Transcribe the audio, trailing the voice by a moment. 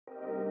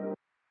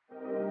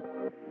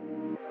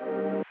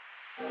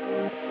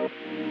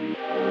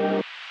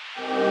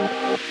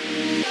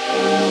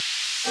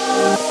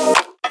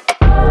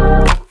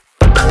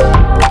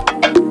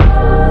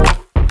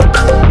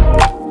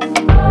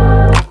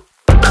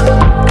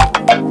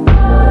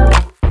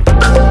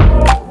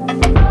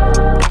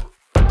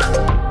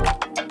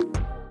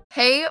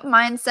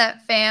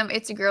Mindset fam,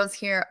 it's your girls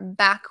here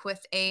back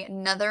with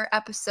another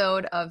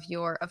episode of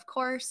of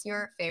course,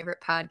 your favorite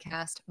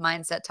podcast,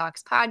 Mindset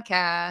Talks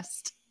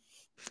Podcast.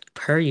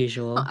 Per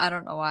usual. I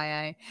don't know why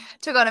I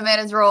took on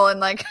Amanda's role and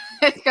like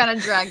kind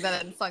of dragged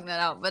that and slung that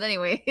out. But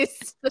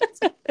anyways,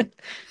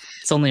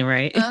 It's only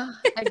right.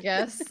 I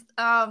guess.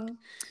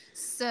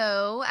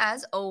 So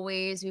as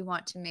always, we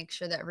want to make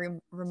sure that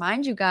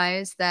remind you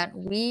guys that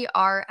we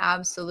are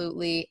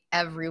absolutely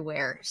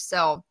everywhere.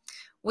 So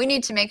we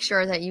need to make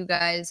sure that you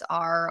guys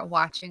are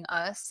watching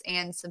us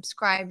and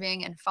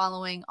subscribing and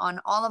following on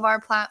all of our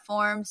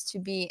platforms to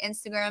be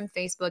Instagram,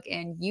 Facebook,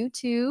 and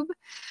YouTube.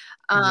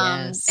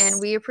 Yes.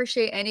 And we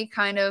appreciate any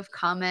kind of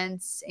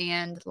comments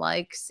and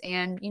likes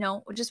and,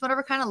 just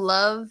whatever kind of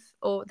love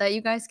that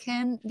you guys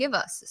can give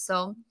us.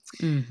 So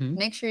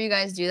make sure you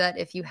guys do that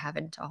if you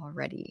haven't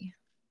already.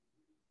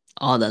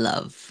 All the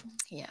love.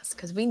 Yes,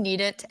 because we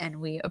need it and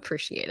we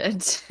appreciate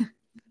it.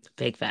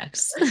 Big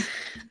facts.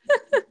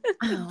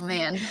 Oh,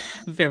 man.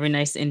 Very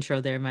nice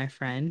intro there, my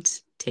friend.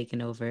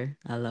 Taking over.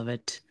 I love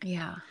it.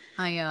 Yeah.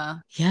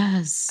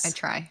 Yes. I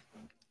try.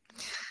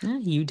 Yeah,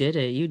 you did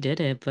it. You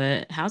did it.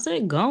 But how's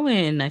it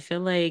going? I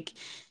feel like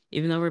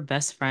even though we're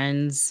best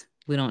friends,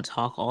 we don't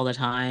talk all the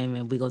time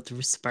and we go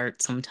through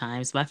spurts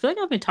sometimes. But I feel like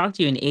I haven't talked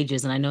to you in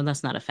ages, and I know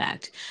that's not a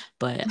fact.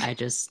 But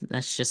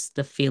that's just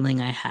the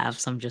feeling I have.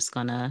 So I'm just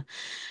gonna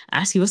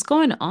ask you what's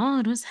going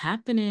on, what's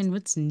happening,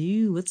 what's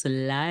new, what's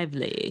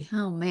lively.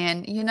 Oh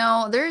man,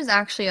 there's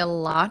actually a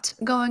lot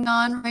going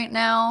on right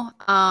now.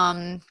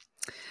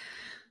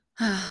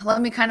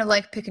 Let me kind of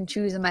like pick and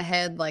choose in my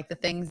head like the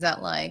things that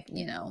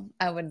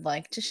I would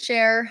like to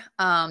share.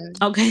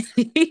 Okay.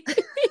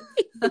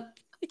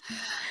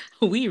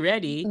 We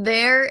ready.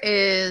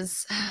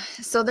 There's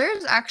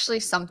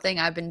actually something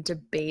I've been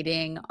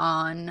debating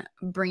on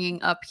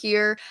bringing up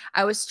here.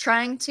 I was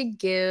trying to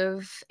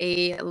give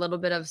a little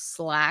bit of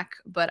slack,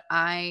 but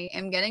I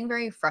am getting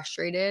very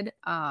frustrated.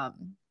 So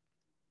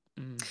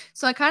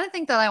I kind of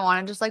think that I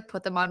want to just like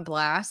put them on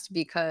blast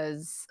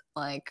because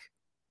like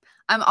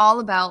I'm all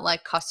about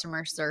like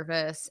customer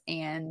service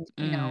and,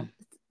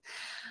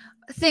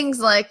 things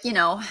like,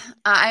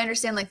 I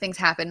understand like things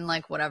happen,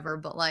 like whatever,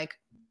 but like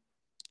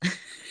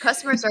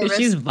customer service.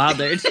 She's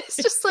bothered. It's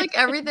just like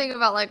everything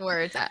about like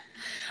where it's at.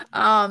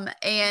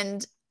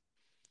 And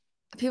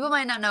people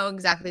might not know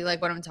exactly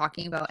like what I'm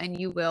talking about, and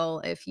you will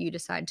if you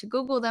decide to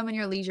Google them in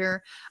your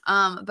leisure.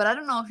 But I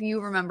don't know if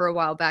you remember a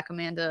while back,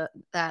 Amanda,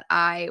 that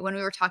when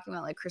we were talking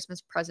about like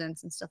Christmas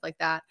presents and stuff like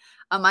that,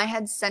 I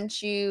had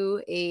sent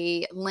you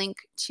a link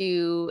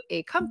to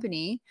a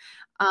company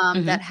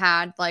that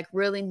had like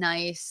really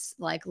nice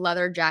like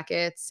leather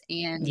jackets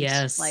and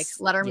like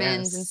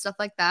Lettermans and stuff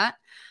like that.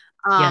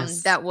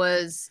 That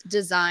was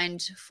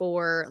designed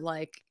for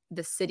like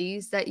the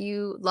cities that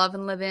you love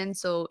and live in.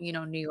 So,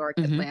 New York,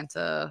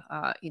 Atlanta,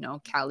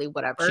 Cali,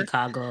 whatever.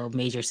 Chicago,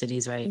 major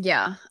cities, right?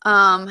 Yeah.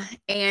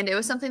 And it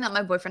was something that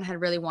my boyfriend had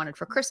really wanted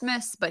for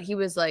Christmas, but he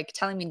was like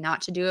telling me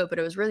not to do it, but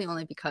it was really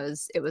only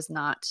because it was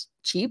not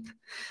cheap.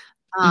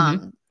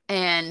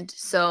 And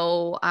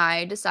so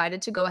I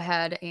decided to go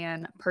ahead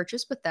and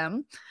purchase with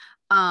them.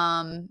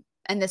 And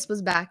this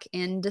was back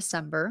in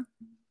December.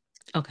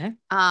 Okay.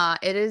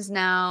 It is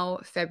now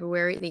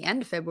February, the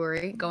end of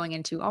February, going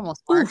into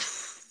almost March.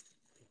 Oof.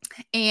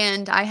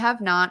 And I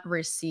have not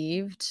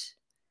received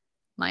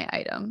my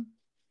item.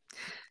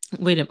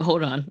 Wait a minute,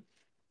 hold on.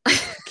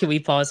 Can we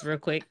pause real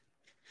quick?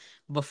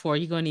 Before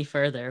you go any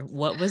further,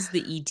 what was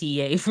the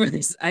ETA for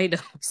this item?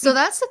 So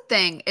that's the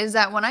thing, is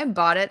that when I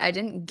bought it, I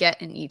didn't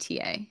get an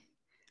ETA.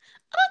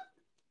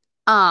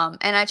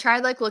 And I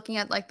tried like looking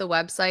at like the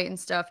website and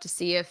stuff to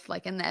see if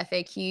like in the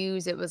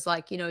FAQs it was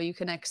like, you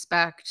can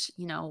expect,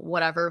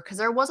 whatever, because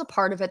there was a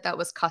part of it that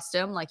was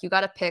custom. Like you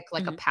got to pick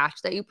like a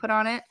patch that you put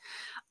on it.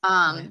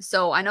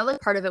 So I know like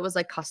part of it was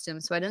like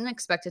custom, so I didn't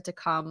expect it to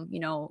come,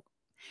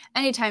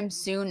 anytime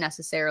soon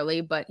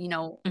necessarily, but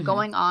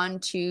going on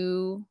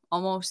to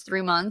almost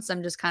 3 months,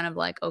 I'm just kind of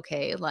like,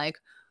 okay, like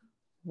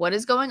what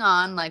is going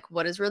on? Like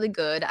what is really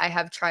good? I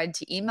have tried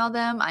to email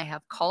them. I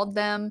have called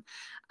them.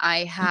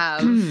 I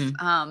have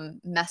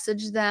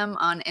messaged them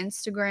on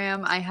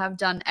Instagram. I have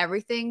done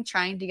everything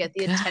trying to get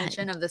the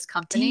attention of this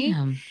company.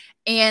 Damn.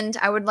 And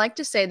I would like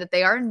to say that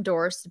they are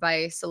endorsed by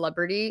a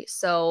celebrity.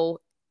 So,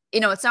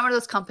 it's not one of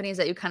those companies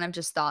that you kind of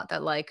just thought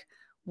that like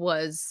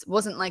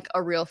wasn't like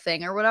a real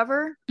thing or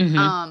whatever.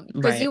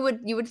 Because you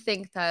would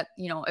think that,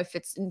 if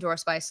it's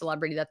endorsed by a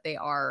celebrity that they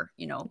are,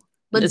 legit.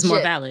 It's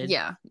more valid.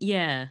 Yeah.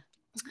 Yeah.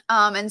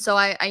 And so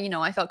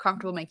I felt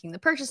comfortable making the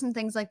purchase and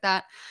things like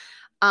that.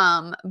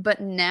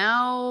 But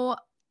now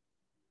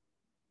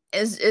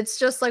it's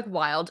just like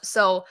wild.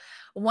 So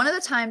one of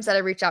the times that I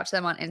reached out to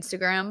them on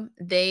Instagram,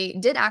 they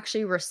did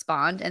actually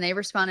respond, and they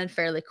responded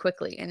fairly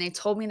quickly. And they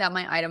told me that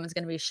my item was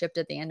going to be shipped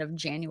at the end of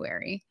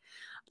January.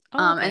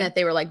 And that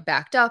they were like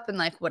backed up and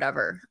like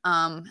whatever.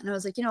 And I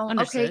was like,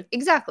 Understood. Okay,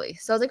 exactly.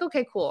 So I was like,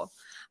 okay, cool.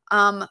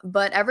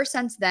 But ever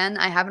since then,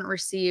 I haven't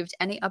received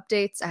any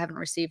updates. I haven't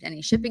received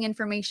any shipping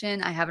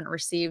information. I haven't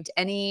received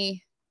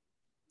anything.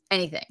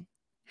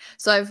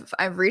 So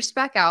I've reached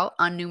back out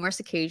on numerous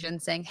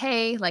occasions saying,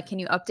 "Hey, like can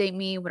you update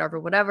me, whatever,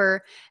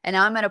 whatever." And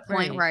now I'm at a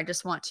point where Right. I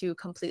just want to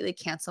completely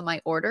cancel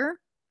my order.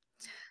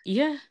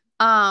 Yeah.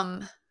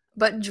 Um,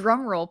 but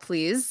drum roll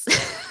please.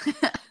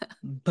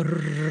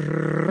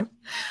 Brrr.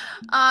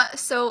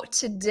 So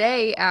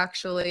today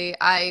actually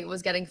I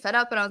was getting fed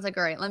up and I was like,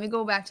 all right, let me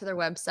go back to their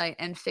website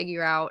and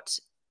figure out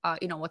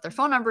what their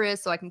phone number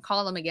is so I can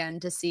call them again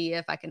to see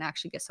if I can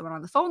actually get someone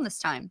on the phone this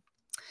time.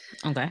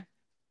 Okay.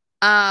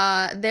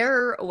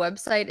 Their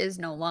website is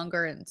no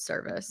longer in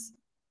service.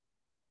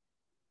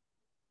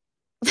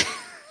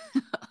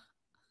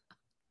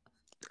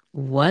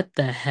 What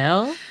the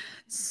hell?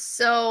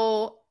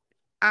 So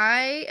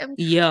I am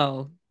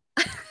Yo.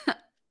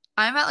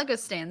 I'm at like a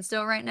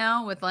standstill right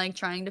now with like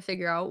trying to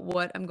figure out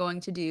what I'm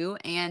going to do.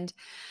 And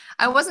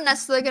I wasn't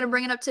necessarily going to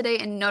bring it up today.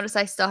 And notice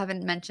I still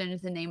haven't mentioned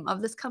the name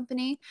of this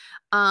company.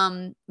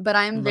 But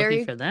I'm Lucky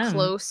very for them.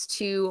 close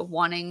to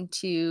wanting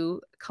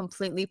to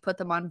completely put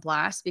them on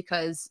blast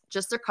because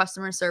just their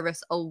customer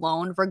service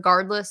alone,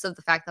 regardless of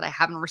the fact that I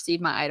haven't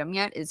received my item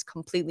yet, is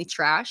completely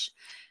trash.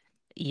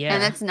 And Yeah.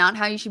 that's not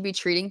how you should be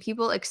treating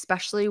people,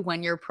 especially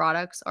when your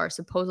products are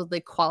supposedly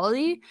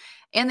quality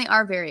and they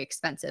are very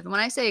expensive. And when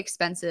I say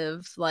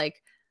expensive,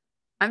 like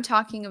I'm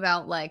talking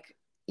about like,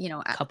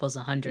 Couples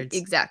of hundreds.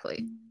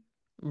 exactly.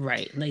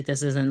 Right. Like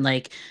this isn't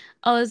like,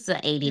 oh, it's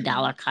an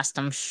 $80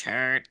 custom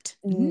shirt.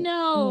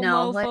 No,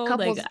 No, like mofo. Like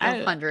couples of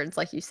I hundreds,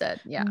 like you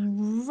said. Yeah.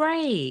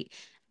 right.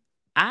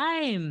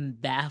 I'm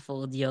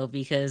baffled, yo,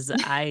 because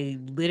I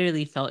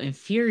literally felt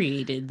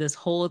infuriated this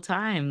whole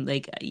time.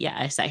 Like, yeah,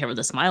 I sat here with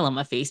a smile on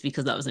my face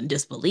because I was in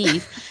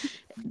disbelief.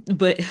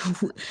 But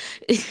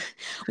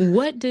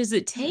what does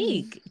it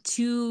take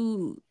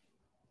to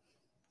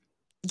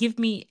give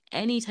me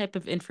any type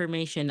of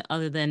information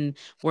other than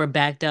we're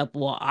backed up?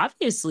 Well,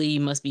 obviously you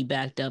must be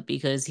backed up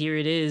because here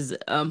it is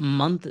a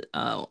month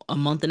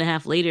and a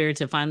half later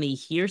to finally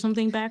hear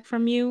something back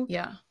from you.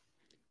 Yeah.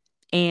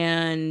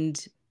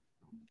 And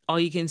all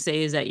you can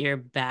say is that you're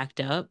backed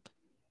up.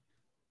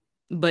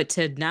 But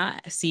to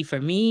not see for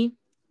me,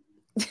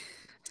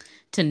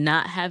 to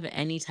not have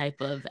any type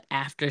of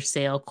after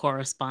sale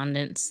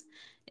correspondence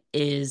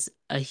is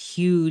a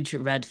huge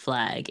red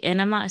flag.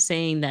 And I'm not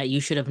saying that you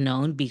should have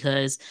known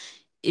because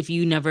if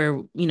you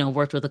never,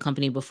 worked with a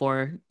company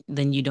before,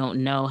 then you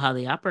don't know how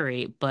they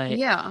operate. But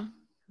Yeah.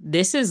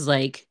 this is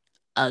like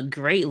a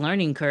great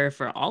learning curve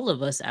for all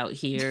of us out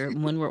here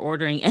when we're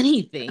ordering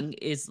anything.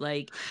 Is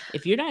like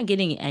if you're not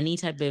getting any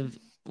type of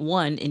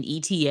an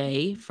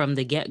ETA from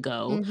the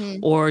get-go, Mhm.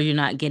 or you're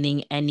not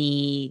getting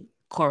any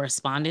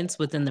correspondence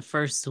within the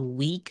first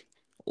week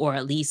or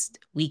at least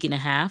week and a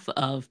half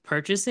of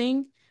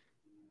purchasing,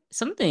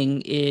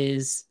 something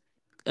is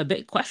a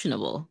bit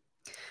questionable.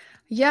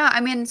 Yeah,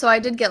 I mean, so I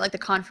did get like the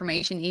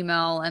confirmation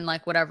email and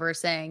like whatever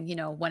saying,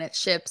 when it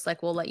ships,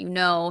 like we'll let you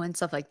know and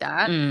stuff like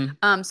that.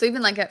 Mm, So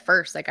even like at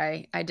first, like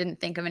I didn't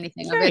think of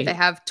anything of it. They right.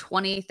 have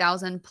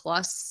 20,000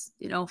 plus,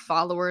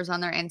 followers on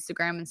their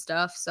Instagram and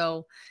stuff.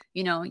 So,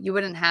 you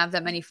wouldn't have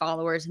that many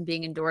followers and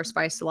being endorsed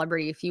by a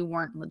celebrity if you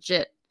weren't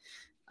legit.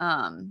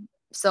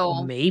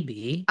 So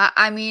Maybe.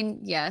 I mean,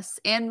 yes,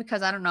 and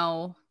because I don't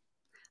know.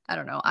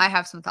 I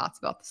have some thoughts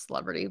about the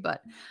celebrity,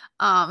 but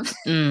um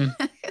Mm,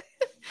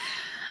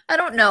 I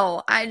don't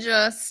know. I'm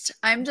just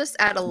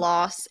at a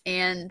loss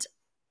and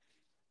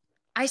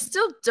I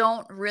still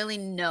don't really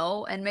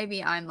know and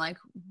maybe I'm like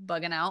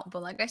bugging out,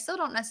 but like I still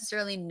don't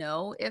necessarily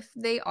know if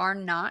they are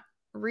not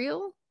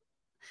real.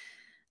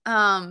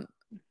 Um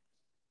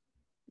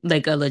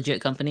like a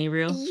legit company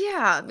real.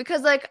 yeah,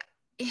 because like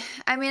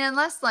I mean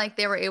unless like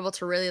they were able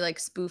to really like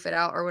spoof it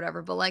out or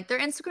whatever, but like their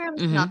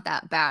Instagram's Mm-hmm. not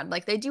that bad.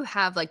 Like they do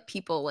have like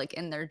people like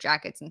in their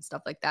jackets and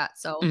stuff like that.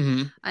 So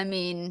Mm-hmm. I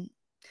mean,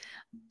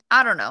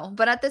 I don't know,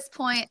 but at this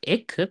point,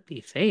 It could be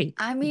fake.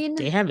 I mean,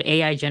 They have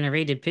AI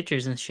generated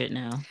pictures and shit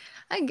now.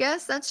 I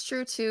guess that's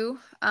true too.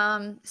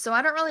 So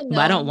I don't really But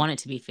I don't know. want it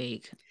to be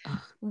fake. Ugh.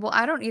 Well,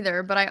 I don't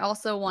either, but I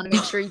also want to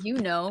make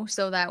sure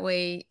so that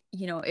way,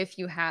 if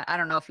you had, I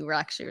don't know if you were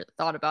actually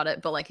thought about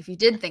it, but like if you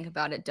did think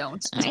about it,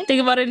 don't. I ain't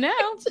think about it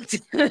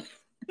now.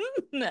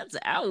 That's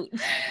out.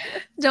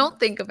 Don't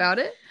think about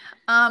it.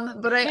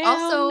 But I Hell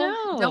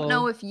also don't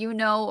know no. if you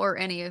know or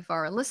any of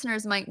our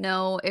listeners might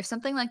know if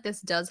something like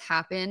this does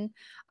happen.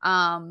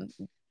 Um,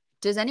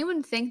 does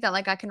anyone think that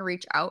like I can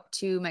reach out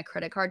to my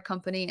credit card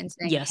company and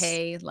saying, Yes,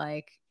 "Hey,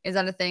 like, is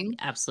that a thing?"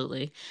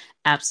 absolutely.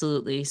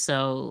 Absolutely.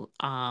 So,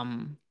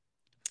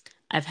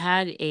 I've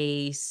had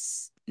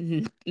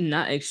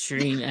not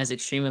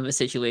extreme of a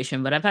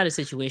situation, but I've had a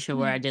situation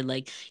where I did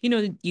like,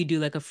 you do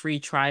like a free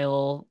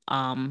trial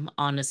on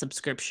a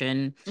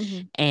subscription,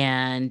 Mhm.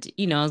 and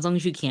as long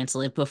as you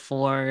cancel it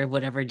before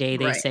whatever day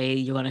they Right. say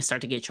you want to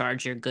start to get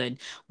charged, you're good.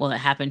 Well, it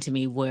happened to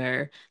me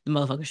where the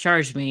motherfucker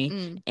charged me,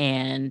 Mm.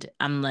 and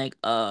I'm like,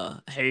 hello,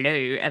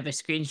 I have a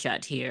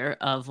screenshot here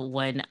of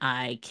when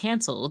I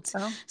canceled.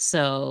 Oh,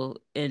 So,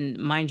 and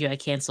mind you, I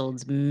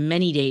canceled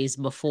many days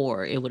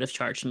before it would have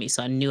charged me.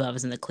 So I knew I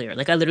was in the clear.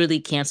 Like I literally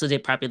canceled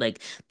it probably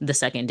like the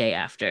second day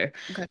after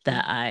okay.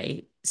 that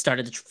I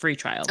started the free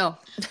trial. Oh.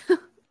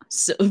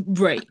 So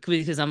right,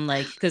 because I'm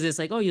like, because it's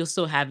like, oh, you'll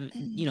still have,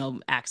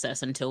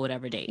 access until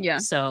whatever date. Yeah.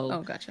 So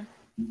Oh, gotcha.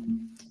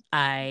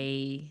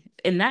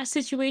 in that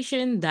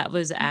situation, that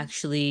was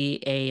actually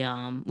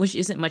which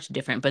isn't much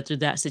different, but through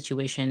that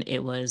situation,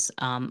 it was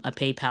a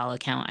PayPal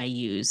account I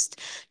used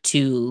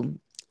to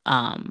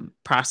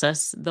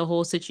process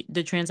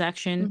the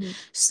transaction. Hmm.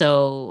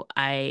 So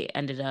I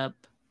ended up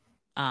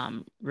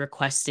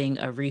requesting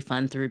a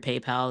refund through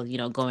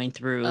PayPal, going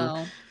through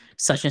Oh,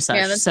 such and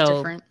yeah, such. that's So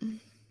different.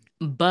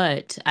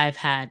 but I've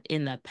had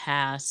in the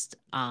past,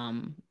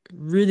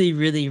 really,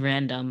 really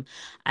random.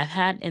 I've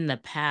had in the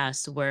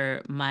past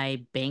where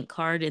my bank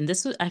card, and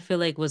this was, I feel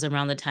like was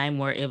around the time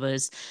where it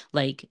was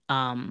like,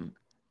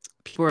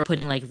 people were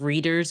putting like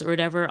readers or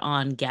whatever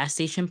on gas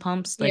station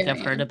pumps. Like Yeah, I've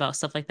yeah. heard about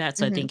stuff like that.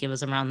 So I Hmm. think it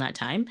was around that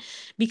time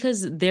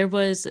because there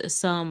was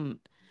some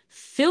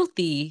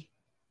filthy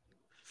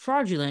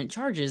fraudulent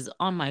charges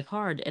on my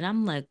card. And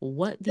I'm like,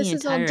 what the This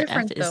is all entire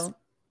F different is. though.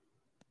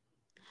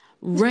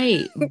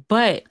 Right.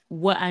 But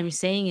what I'm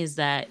saying is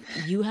that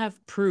you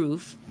have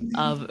proof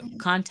of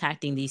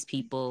contacting these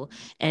people,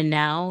 and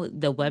now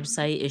the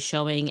website is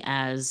showing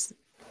as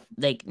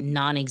like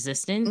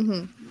non-existent.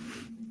 Hmm.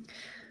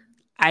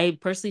 I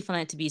personally find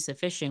that to be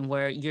sufficient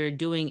where you're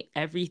doing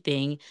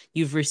everything,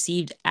 you've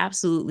received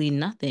absolutely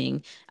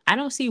nothing. I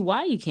don't see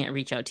why you can't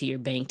reach out to your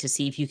bank to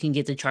see if you can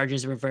get the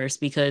charges reversed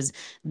because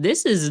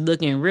this is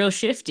looking real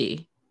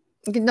shifty.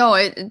 No,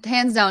 it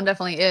hands down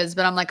definitely is,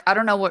 but I'm like, I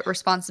don't know what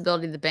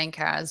responsibility the bank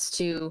has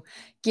to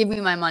give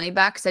me my money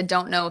back because I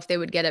don't know if they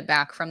would get it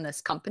back from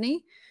this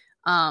company.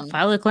 Um,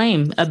 File a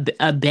claim.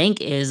 A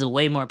bank is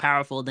way more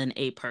powerful than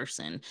a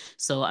person.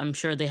 So I'm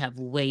sure they have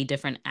way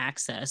different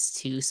access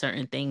to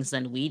certain things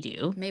than we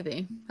do.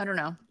 maybe. I don't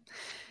know.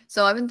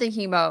 So I've been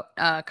thinking about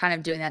kind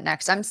of doing that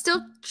next. I'm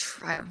still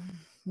trying,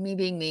 me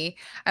being me,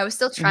 I was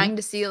still Hmm. trying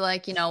to see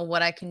like,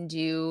 what I can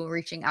do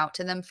reaching out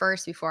to them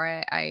first before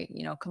I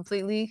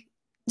completely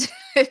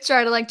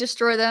try to like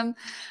destroy them.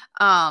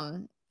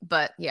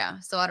 But yeah,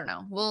 so I don't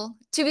know. Well,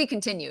 to be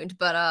continued,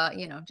 but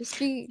just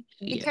be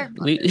Yeah,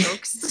 careful out there, we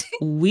folks.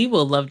 we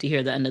will love to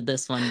hear the end of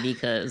this one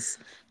because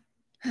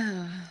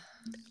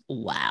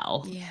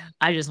wow. Yeah.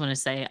 I just want to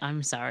say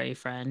I'm sorry,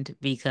 friend,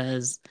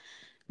 because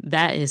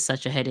that is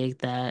such a headache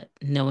that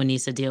no one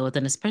needs to deal with,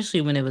 and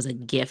especially when it was a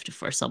gift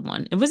for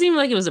someone. It wasn't even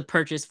like it was a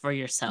purchase for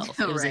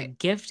yourself. It was a Right.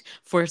 gift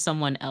for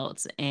someone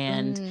else,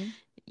 and Mm,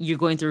 you're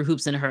going through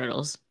hoops and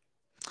hurdles.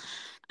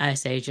 I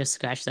say just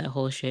scratch that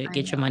whole shit, I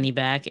get your know. money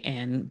back,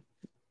 and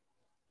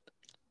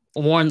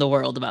warn the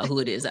world about who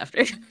it is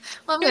after.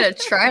 Well, I'm gonna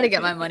try to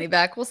get my money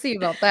back. We'll see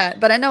about that.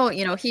 But I know,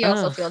 he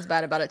also Ugh, feels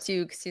bad about it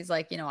too, because he's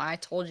like, I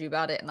told you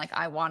about it and like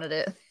I wanted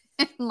it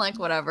and like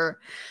whatever.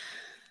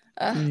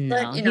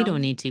 But no, he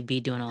don't need to be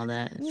doing all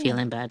that yeah.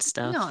 feeling bad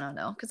No, stuff. no,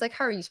 no. Because like,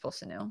 how are you supposed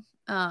to know?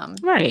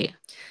 Right.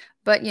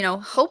 But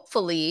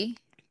hopefully,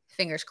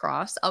 fingers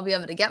crossed, I'll be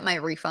able to get my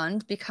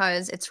refund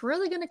because it's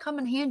really gonna come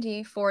in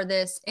handy for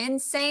this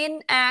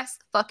insane ass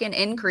fucking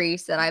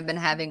increase that I've been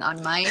having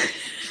on my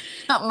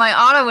my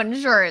auto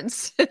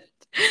insurance.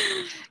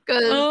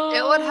 Because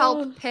it would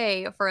help Oh,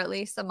 pay for at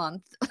least a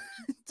month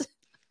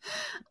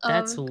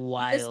that's of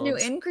this new wild.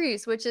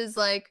 increase, which is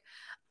like,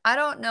 I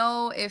don't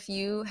know if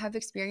you have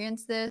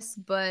experienced this,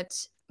 but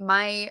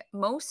my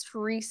most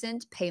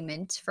recent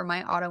payment for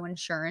my auto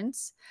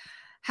insurance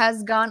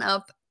has gone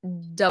up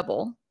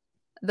double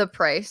the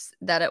price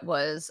that it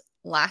was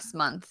last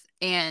month.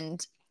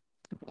 And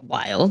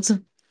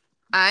Wild.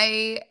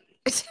 I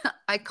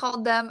I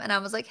called them and I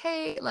was like,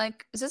 "Hey,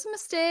 like, is this a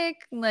mistake?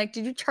 Like,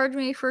 did you charge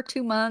me for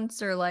 2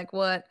 months or like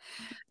what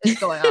is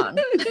going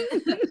on?"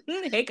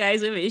 Hey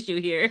guys, we have an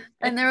issue here.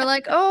 And they were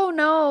like, "Oh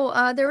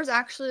no, there was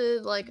actually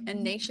like a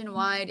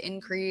nationwide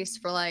increase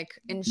for like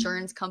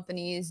insurance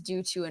companies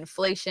due to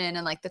inflation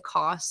and like the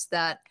costs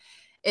that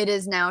it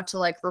is now to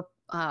like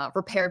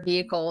repair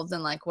vehicles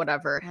and like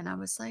whatever." And I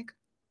was like,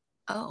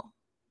 "Oh,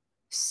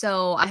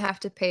 so I have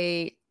to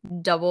pay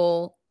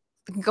double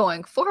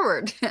going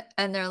forward."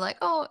 And they're like,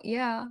 "Oh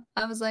yeah."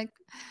 I was like,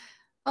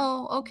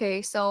 "Oh,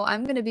 okay. So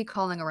I'm gonna be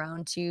calling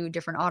around to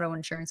different auto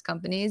insurance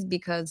companies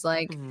because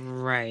like."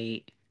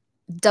 Right.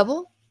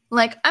 Double?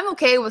 Like, I'm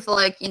okay with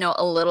like,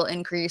 a little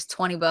increase,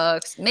 20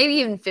 bucks, maybe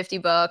even 50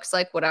 bucks,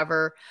 like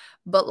whatever.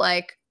 But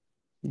like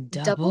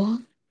double?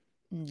 Double?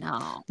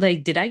 No.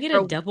 Like, did I get a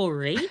For double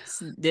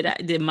raise? Did I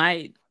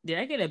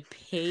get a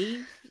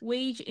pay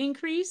wage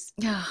increase?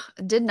 yeah,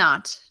 did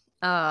not.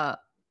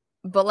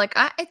 But like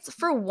it's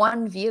for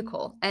one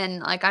vehicle and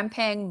like I'm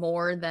paying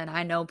more than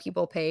I know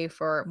people pay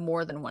for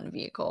more than one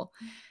vehicle.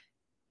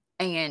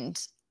 And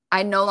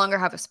I no longer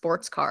have a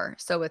sports car.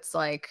 So it's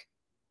like,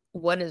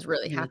 what is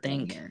really You would happening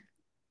think. here?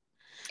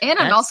 And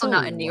I'm That's also so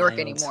not in New York wild.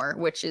 anymore,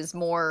 which is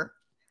more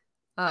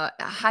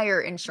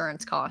higher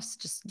insurance costs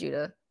just due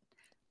to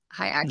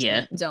high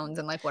Yeah. accident zones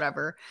and like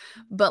whatever.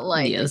 But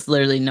like Yeah, it's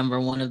literally number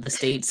one of the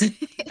states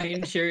by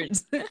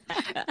insurance.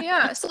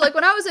 yeah, so like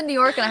when I was in New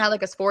York and I had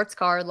like a sports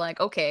car, like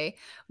okay,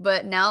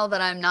 but now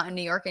that I'm not in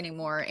New York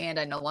anymore and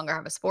I no longer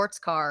have a sports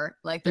car,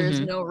 like there's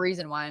Hmm. no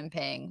reason why I'm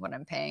paying what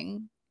I'm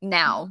paying.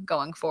 now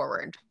going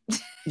forward.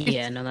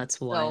 Yeah, no,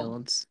 that's So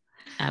wild.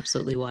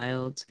 Absolutely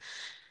wild.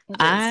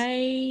 it is.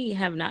 I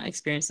have not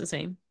experienced the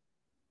same.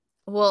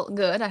 Well,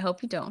 good. I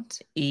hope you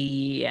don't.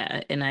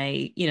 Yeah, and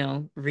I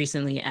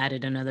recently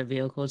added another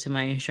vehicle to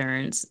my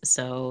insurance.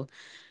 So,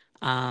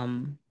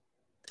 um,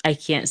 I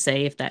can't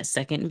say if that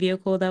second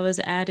vehicle that was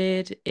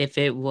added, if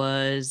it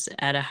was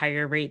at a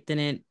higher rate than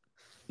it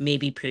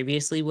maybe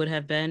previously would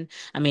have been.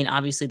 I mean,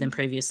 obviously than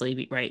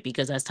previously, right?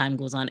 Because as time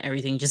goes on,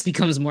 everything just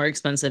becomes more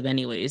expensive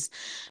anyways.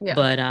 Yeah.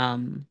 But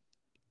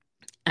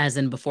as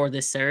in before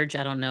this surge,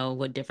 I don't know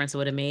what difference it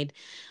would have made.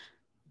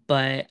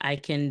 But I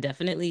can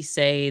definitely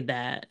say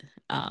that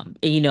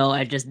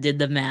I just did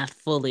the math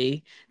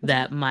fully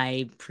that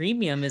my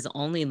premium is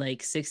only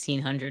like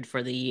 1,600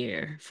 for the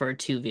year for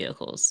two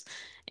vehicles.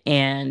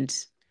 And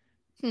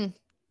Hmm.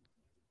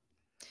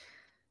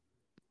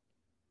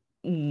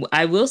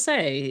 I will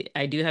say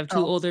I do have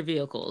two Oh. older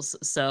vehicles,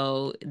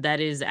 so that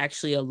is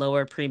actually a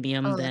lower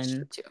premium Oh, that's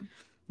true than too.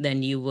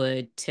 you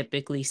would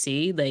typically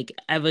see. Like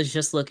I was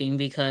just looking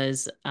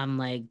because I'm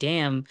like,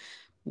 damn,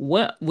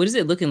 what is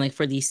it looking like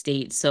for these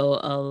states? So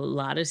a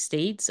lot of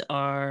states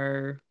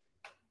are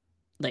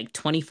like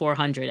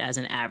 2,400 as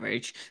an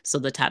average. So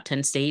the top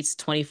 10 states,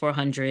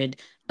 2,400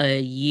 a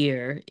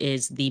year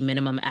is the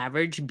minimum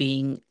average,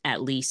 being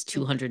at least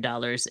Mm,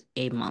 $200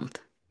 a month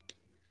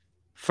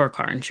for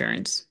car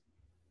insurance.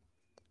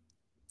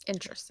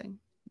 interesting.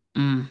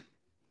 Mm,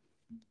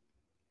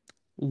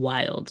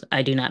 wild.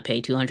 I do not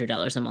pay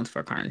 $200 a month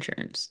for car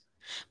insurance.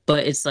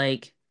 But it's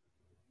like,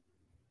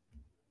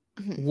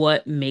 Mhm.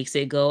 what makes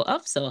it go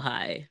up so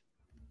high?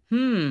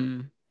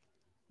 Hmm.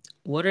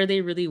 What are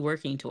they really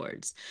working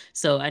towards?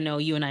 So I know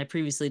you and I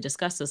previously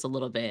discussed this a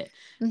little bit,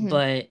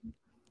 Mhm. but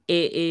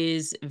it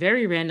is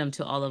very random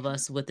to all of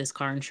us with this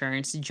car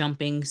insurance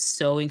jumping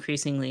so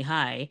increasingly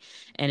high.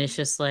 And it's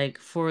just like,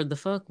 for the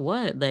fuck,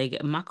 what?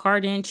 Like, my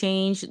car didn't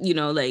change,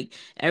 like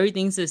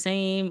everything's the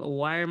same.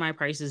 Why are my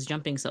prices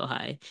jumping so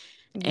high?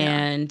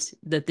 Yeah. And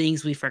the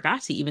things we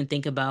forgot to even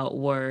think about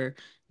were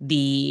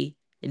the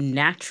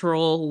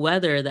natural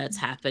weather that's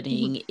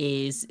happening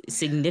is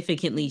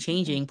significantly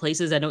changing.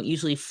 Places that don't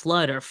usually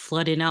flood are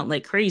flooding out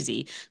like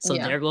crazy. So Yeah.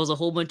 there goes a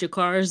whole bunch of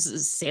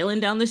cars sailing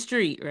down the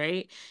street,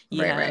 right?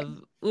 You Right, right. have,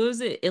 what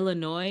was it,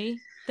 Illinois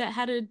that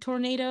had a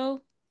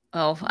tornado?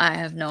 Oh, I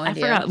have no I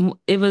idea. forgot.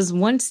 It was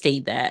one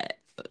state that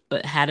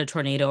had a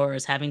tornado or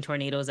is having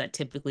tornadoes that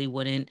typically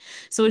wouldn't.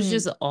 So it's Mhm.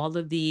 just all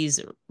of these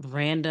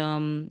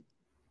random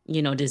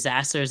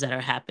disasters that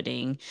are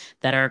happening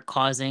that are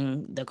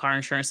causing the car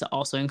insurance to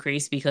also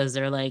increase because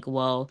they're like,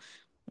 well,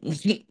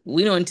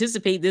 we don't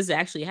anticipate this to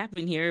actually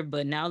happen here,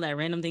 but now that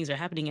random things are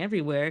happening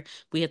everywhere,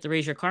 we have to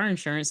raise your car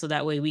insurance so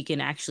that way we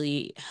can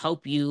actually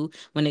help you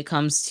when it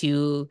comes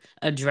to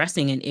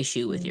addressing an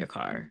issue with Mm. your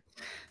car.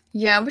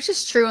 Yeah, which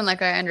is true and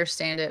like I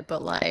understand it,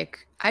 but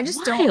like I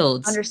just don't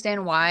Wild.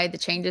 understand why the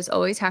changes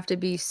always have to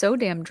be so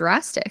damn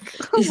drastic.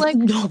 Like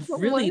No,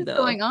 what really is though.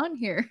 going on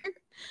here?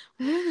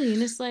 Really?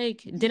 And it's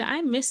like, did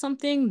I miss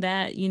something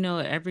that,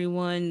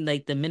 everyone,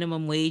 like the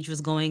minimum wage was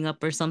going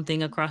up or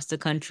something across the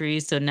country?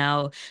 So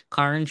now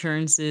car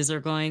insurances are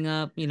going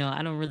up. I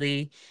don't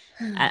really,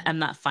 I'm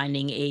not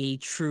finding a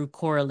true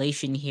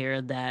correlation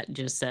here that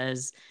just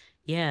says,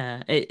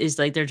 yeah, it's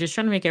like they're just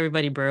trying to make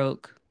everybody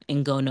broke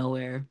and go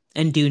nowhere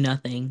and do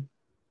nothing.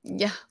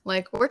 Yeah,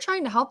 like we're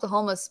trying to help the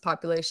homeless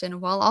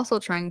population while also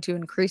trying to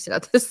increase it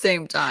at the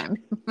same time.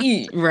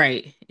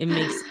 Right. It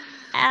makes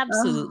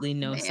Oh absolutely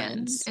no man,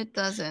 sense. it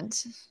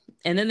doesn't.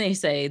 And then they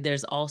say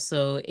there's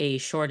also a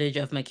shortage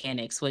of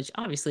mechanics, which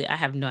obviously I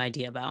have no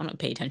idea about. I don't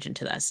pay attention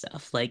to that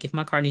stuff. Like if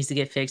my car needs to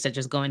get fixed, I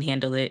just go and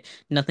handle it.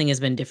 Nothing has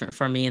been different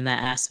for me in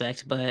that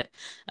aspect, but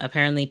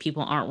apparently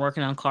people aren't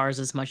working on cars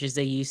as much as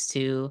they used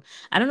to.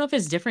 I don't know if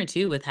it's different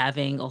too with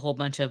having a whole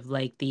bunch of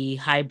like the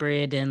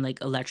hybrid and like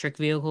electric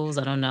vehicles.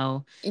 I don't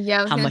know Yeah,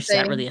 I was how gonna much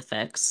that say, really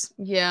affects.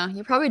 yeah,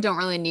 you probably don't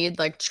really need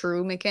like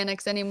true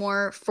mechanics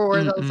anymore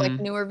for those like Mm-mm.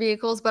 newer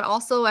vehicles, but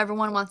also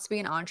everyone wants to be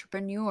an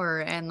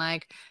entrepreneur and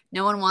like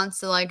no one wants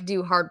to like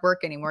do hard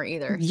work anymore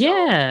either.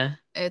 So Yeah.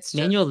 it's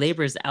Manual just,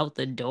 labor's out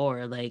the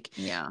door. Like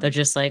yeah. they're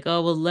just like,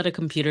 oh, well, let a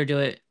computer do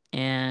it.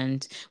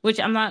 And which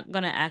I'm not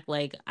gonna act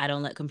like I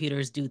don't let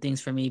computers do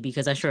things for me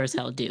because I sure as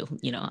hell do.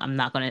 I'm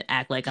not gonna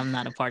act like I'm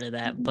not a part of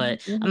that,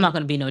 but I'm not Mhm.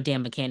 gonna be no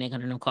damn mechanic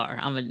under no car.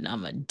 I'm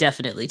gonna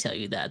definitely tell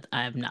you that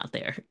I'm not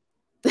there.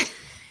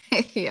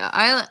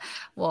 Yeah,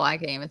 well, I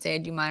can't even say I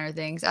do minor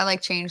things. I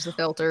like change the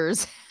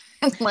filters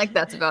and like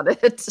that's about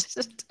it.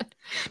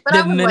 But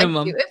I The would like to.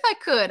 minimum. If I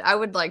could, I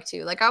would like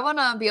to. Like I want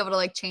to be able to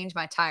like change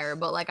my tire,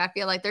 but like I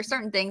feel like there's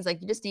certain things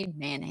like you just need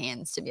man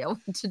hands to be able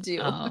to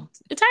do. Oh,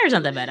 the tire's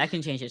not that bad. I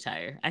can change a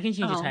tire. I can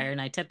change a Oh, tire,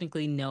 and I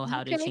technically know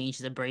how to okay. change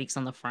the brakes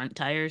on the front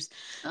tires.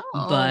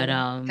 But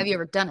Oh, have you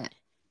ever done it?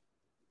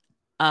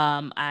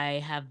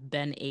 I have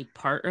been a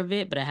part of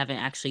it, but I haven't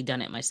actually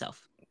done it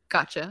myself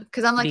Gotcha.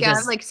 Because I'm like, yeah,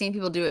 I've because like seen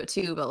people do it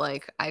too, but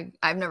like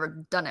I've never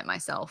done it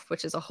myself,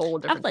 which is a whole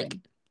I've different like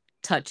thing.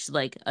 touched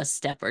like a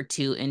step or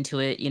two into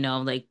it,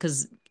 like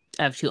because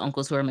I have two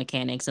uncles who are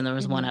mechanics, and there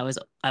was one Hmm.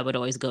 I would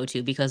always go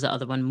to because the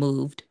other one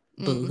moved.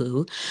 boo Mm.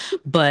 hoo.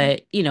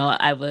 But,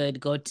 I would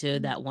go to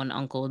that one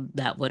uncle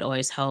that would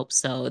always help.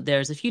 So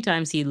there's a few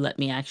times he let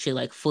me actually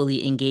like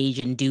fully engage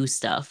and do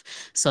stuff.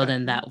 So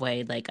then Gotcha. that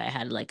way, like I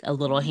had like a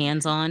little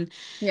hands on.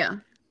 Yeah.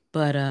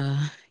 But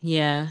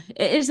yeah,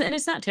 and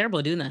it's not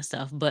terrible doing that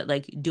stuff, but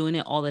like doing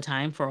it all the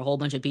time for a whole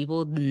bunch of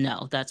people,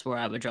 no, that's where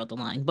I would draw the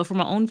line. But for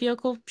my own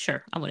vehicle,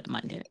 sure, I wouldn't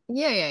mind it.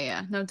 Yeah, yeah,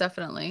 yeah. No,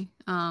 definitely.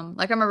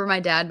 Like I remember my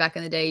dad back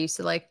in the day used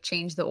to like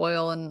change the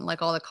oil and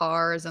like all the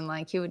cars and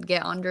like he would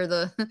get under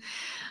the and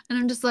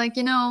I'm just like,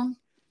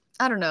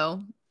 I don't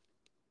know.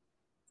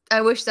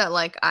 I wish that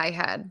like I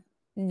had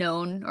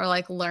known or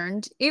like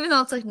learned, even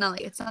though it's like not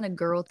like it's not a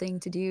girl thing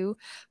to do,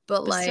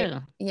 but But like,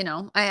 still.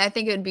 I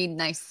think it would be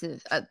nice to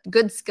a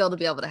good skill to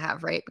be able to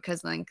have, right?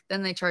 Because like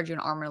then they charge you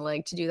an arm or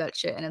leg to do that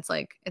shit. And it's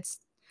like it's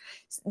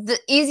the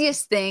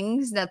easiest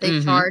things that they Mm-hmm.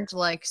 charge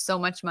like so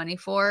much money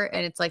for,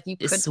 and it's like you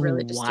could It's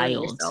really just do it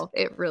wild. yourself.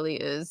 It really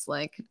is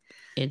like,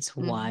 It's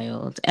mhm.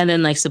 wild. And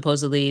then like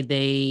supposedly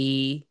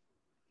they,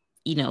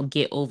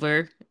 get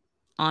over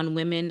on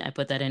women. I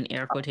put that in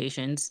air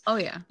quotations. Oh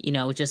yeah,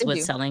 Just they with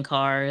do. selling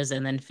cars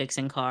and then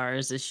fixing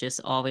cars. It's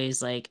just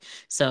always like,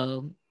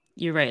 so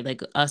you're right.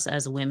 Like us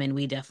as women,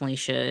 we definitely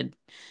should,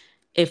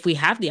 if we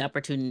have the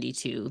opportunity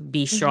to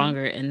be Hmm.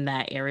 stronger in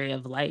that area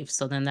of life.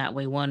 So then that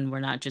way, one, we're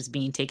not just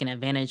being taken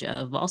advantage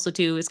of. But also,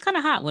 two, it's kind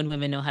of hot when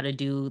women know how to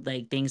do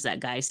like things that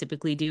guys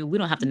typically do. We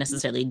don't have to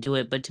necessarily do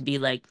it, but to be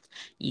like,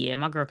 yeah,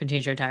 my girl can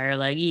change her tire.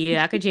 Like,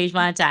 yeah, I could change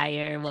my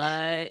tire.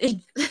 What?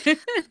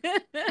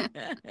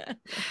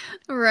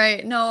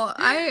 Right. No,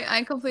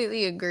 I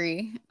completely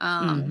agree.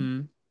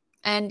 Mm-hmm.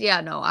 And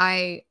yeah, no,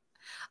 I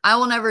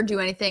will never do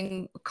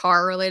anything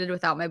car related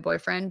without my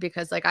boyfriend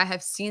because like I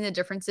have seen the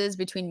differences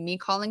between me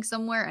calling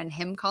somewhere and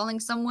him calling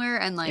somewhere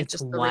and like It's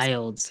just the risk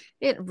wild.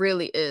 it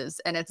really is.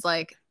 And it's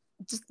like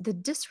just the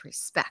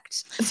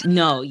disrespect.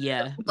 No,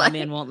 yeah. My Like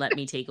man won't let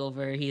me take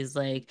over. He's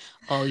like,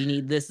 "Oh, you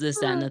need this, that,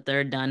 and the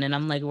third done." And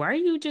I'm like, "Why are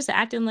you just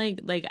acting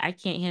like I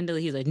can't handle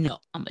it?" He's like, "No,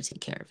 I'm gonna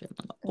take care of it."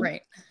 I'm like,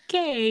 right.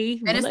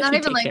 "Okay, And we'll it's let not you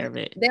even take like care of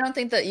it." they don't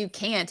think that you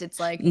can't. It's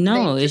like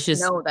they No, it's just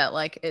just know that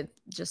like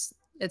it's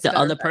the better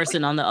other that way.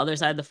 person on the other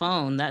side of the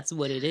phone. That's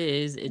what it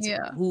is. It's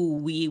Yeah. who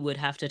we would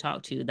have to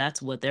talk to.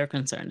 That's what they're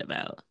concerned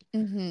about.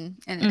 And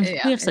We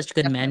yeah, have it's such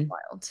good definitely men.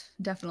 wild.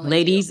 Definitely do.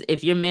 Ladies,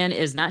 if your man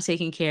is not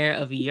taking care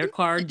of your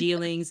car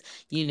dealings,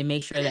 you need to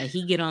make sure that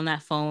he get on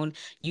that phone,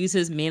 use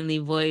his manly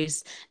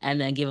voice, and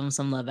then give him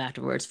some love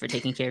afterwards for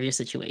taking care of your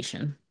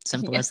situation.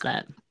 Simple Yeah. as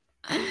that.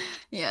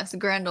 Yes,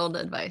 grand old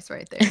advice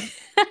right there.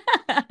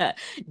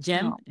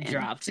 Gem Oh man,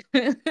 dropped.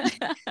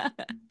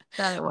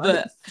 that it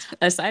But was.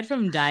 aside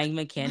from dying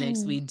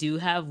mechanics, we do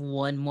have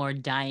one more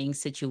dying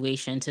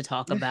situation to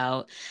talk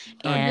about.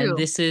 Sure And do.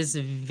 this is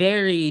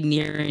very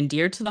near and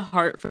dear to the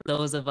heart for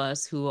those of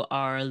us who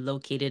are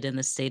located in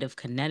the state of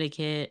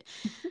Connecticut.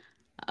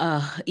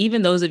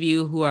 Even those of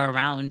you who are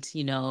around,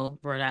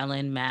 Rhode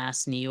Island,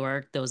 Mass, New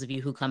York, those of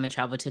you who come and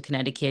travel to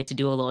Connecticut to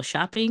do a little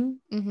shopping,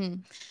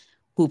 Hmm.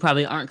 who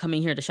probably aren't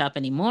coming here to shop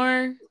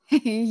anymore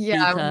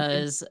Yeah, I would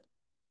agree. because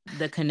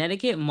the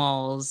Connecticut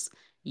malls,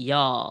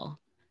 y'all,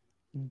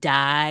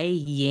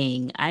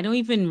 dying. I don't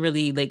even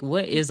really like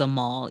what is a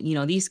mall?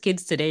 These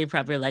kids today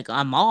probably are like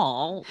a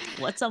mall.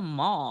 What's a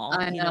mall?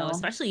 I know.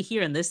 Especially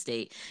here in this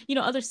state.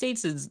 Other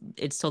states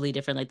it's totally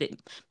different. Like they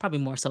probably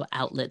more so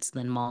outlets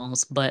than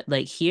malls, but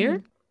like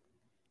here, Mhm.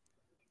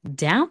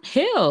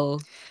 downhill.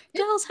 What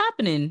the It, hell's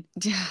happening?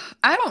 yeah,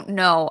 I don't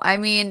know. I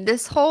mean,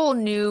 this whole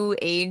new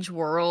age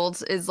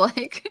world is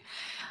like,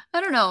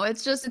 I don't know.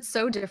 It's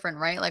so different,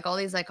 right? Like all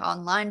these like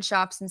online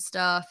shops and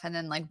stuff, and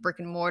then like brick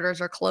and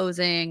mortars are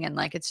closing, and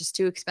like it's just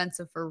too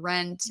expensive for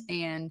rent.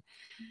 And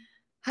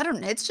I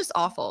don't know. It's just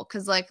awful.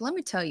 Cause like, let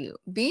me tell you,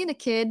 being a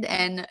kid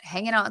and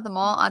hanging out at the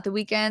mall at the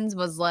weekends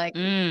was like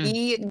Mm,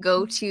 the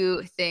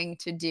go-to thing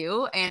to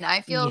do. And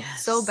I feel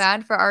so yes.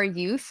 bad for our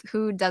youth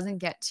who doesn't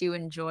get to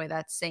enjoy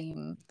that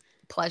same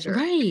pleasure.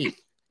 Right.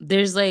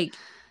 There's like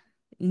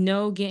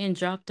no getting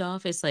dropped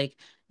off. It's like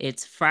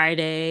it's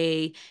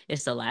Friday.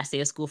 It's the last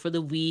day of school for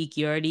the week.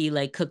 You're already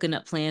like cooking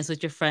up plans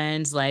with your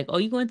friends. Like, oh,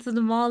 you going to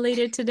the mall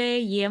later today?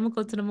 Yeah, I'm gonna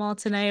go to the mall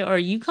tonight. Or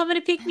you coming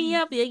to pick me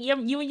up? Yeah,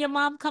 you and your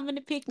mom coming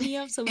to pick me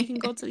up so we can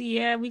go to.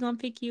 Yeah, we gonna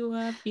pick you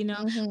up.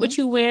 What Hmm.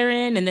 you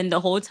wearing? And then the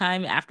whole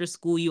time after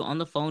school, you on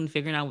the phone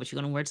figuring out what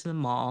you're gonna wear to the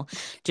mall,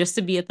 just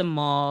to be at the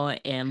mall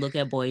and look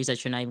at boys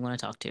that you're not even gonna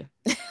talk to.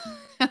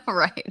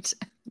 Right.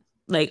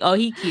 Like, oh,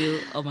 he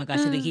cute. Oh my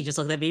gosh, I think he just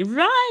looked at me.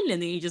 Run!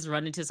 And then you just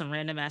run into some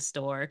random ass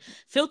store,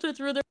 filter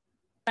through the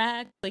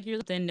rack, like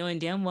you're then knowing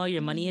damn well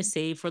your money is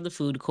saved for the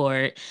food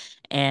court.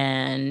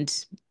 And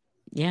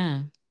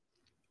yeah,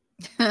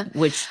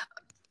 which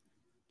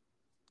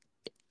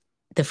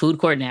the food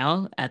court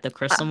now at the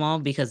Crystal Mall,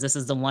 because this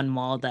is the one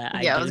mall that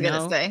I Yeah, I do was gonna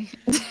know, say.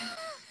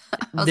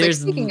 I was like,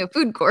 there's speaking of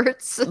food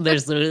courts.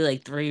 there's literally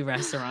like three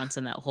restaurants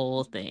in that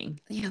whole thing.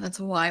 Yeah, that's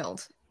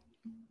wild.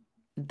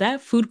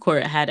 That food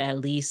court had at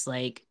least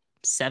like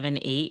seven,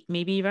 eight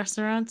maybe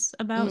restaurants,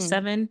 about Mm.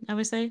 seven, I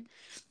would say.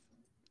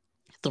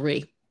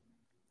 Three.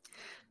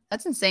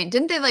 That's insane.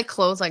 Didn't they like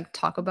close like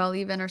Taco Bell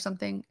even or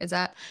something? Is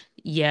that?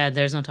 Yeah,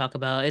 there's no Taco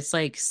Bell. It's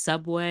like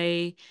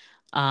Subway,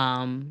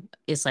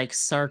 it's like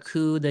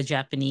Sarku, the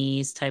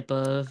Japanese type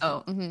of,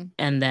 Oh,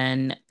 and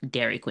then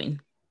Dairy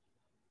Queen.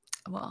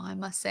 well, I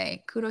must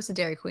say, kudos to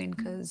Dairy Queen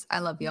because I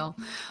love y'all.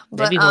 They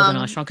But be holding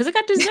on strong because it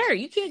got dessert.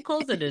 You can't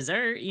close the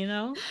dessert, you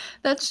know?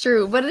 that's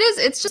true. But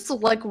it's just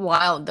like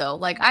wild though.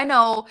 Like I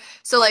know,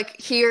 so like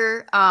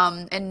here,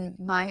 in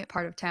my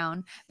part of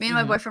town, me and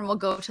my Hmm. boyfriend will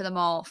go to the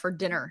mall for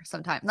dinner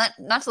sometime.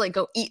 Not to like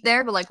go eat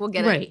there, but like we'll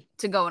get it Right.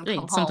 to go and come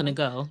Right. Something to home.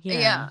 go. Yeah.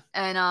 Yeah.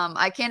 And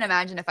I can't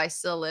imagine if I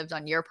still lived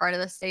on your part of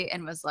the state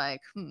and was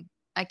like,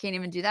 I can't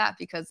even do that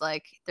because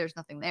like there's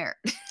nothing there.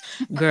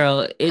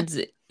 Girl,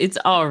 it's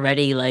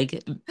already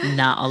like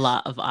not a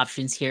lot of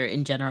options here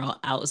in general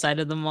outside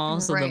of the mall.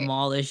 So the Right.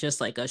 mall is just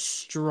like a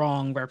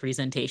strong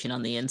representation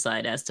on the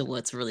inside as to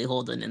what's really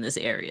holding in this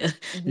area.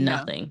 Yeah.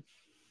 Nothing.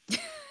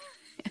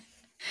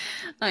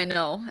 I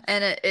know.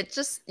 And it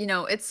just,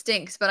 it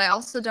stinks. But I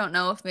also don't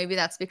know if maybe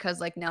that's because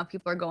like now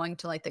people are going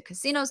to like the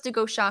casinos to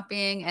go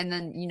shopping. And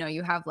then,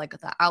 you have like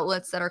the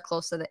outlets that are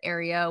close to the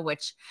area,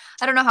 which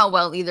I don't know how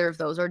well either of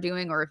those are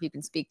doing or if you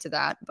can speak to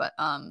that. But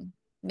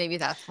maybe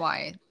that's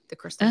why the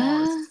Crystal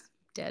Mall is Uh,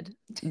 dead.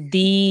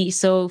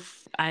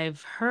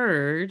 I've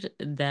heard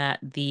that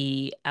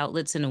the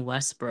outlets in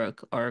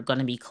Westbrook are going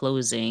to be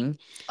closing,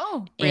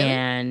 Oh, really?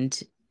 and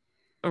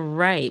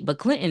right, but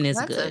Clinton is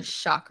That's a good.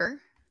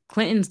 shocker.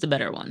 Clinton's the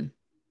better one.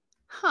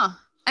 Huh.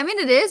 I mean,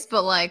 it is,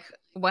 but like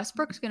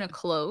Westbrook's going to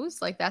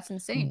close. Like that's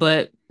insane.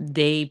 But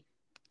they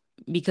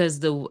because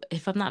the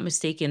if I'm not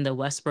mistaken, the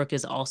Westbrook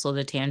is also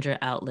the Tanger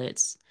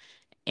outlets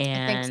I think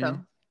and so.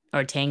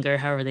 or Tanger,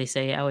 however they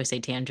say it. I always say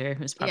Tanger.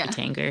 It's probably Yeah.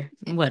 Tanger,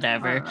 I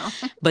whatever. don't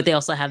know. But they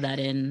also have that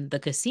in the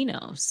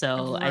casino.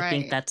 So I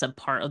think Right. that's a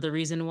part of the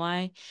reason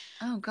why.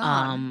 Oh God.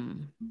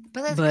 Um,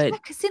 But but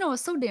that casino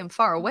was so damn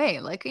far away.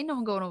 Like, ain't no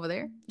one going over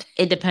there.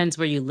 it depends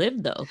where you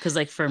live though. Because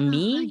like for I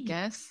me,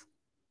 guess.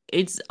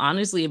 it's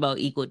honestly about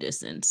equal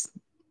distance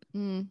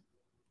Mm,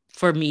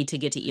 for me to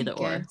get to I either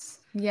or. guess.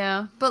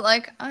 Yeah. But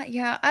like,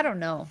 yeah, I don't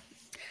know.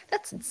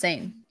 That's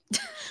insane.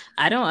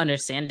 I don't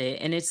understand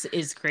it. And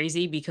it's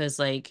crazy because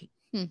like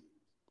Hmm.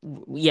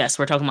 yes,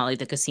 we're talking about like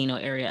the casino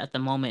area at the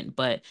moment,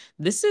 but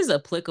this is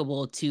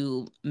applicable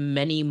to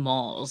many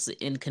malls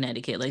in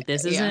Connecticut. Like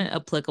this Yeah. isn't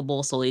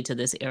applicable solely to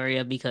this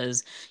area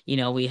because,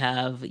 we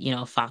have,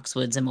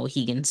 Foxwoods and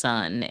Mohegan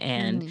Sun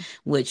and Hmm.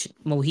 which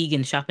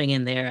Mohegan shopping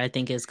in there, I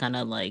think is kind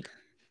of like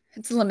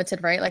It's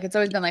limited, right? Like, it's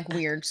always been like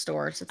weird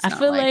stores. It's I not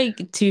feel like,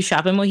 like to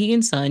shop in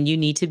Mohegan Sun, you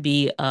need to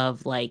be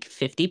of like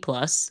 50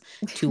 plus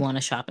to want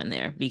to shop in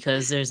there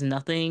because there's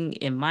nothing,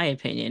 in my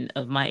opinion,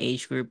 of my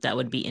age group that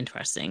would be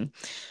interesting.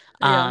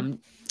 yeah, Um,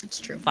 it's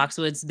true.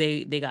 Foxwoods,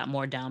 they got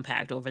more down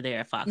packed over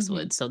there at Hmm.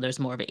 Foxwoods, so there's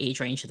more of an age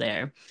range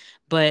there.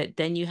 But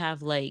then you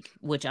have like,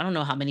 which I don't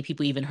know how many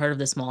people even heard of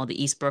this mall, the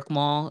Eastbrook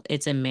Mall.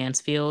 It's in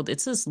Mansfield.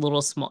 It's this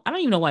little small. I don't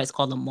even know why it's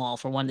called a mall.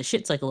 For one, the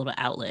shit's like a little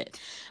outlet,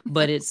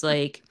 but it's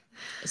like,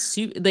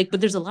 like, but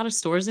there's a lot of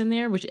stores in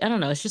there, which I don't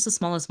know. It's just the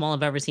smallest mall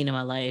I've ever seen in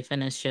my life,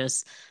 and it's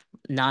just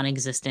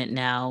non-existent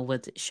now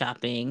with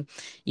shopping.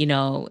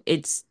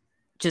 It's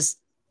just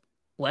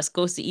West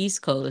Coast to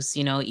East Coast,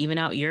 even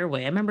out your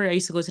way. I remember I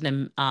used to go to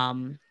the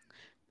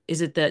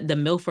is it the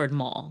Milford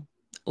Mall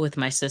with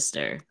my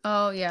sister.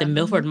 Oh, The yeah.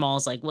 Milford Mall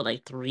is like what,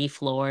 like 3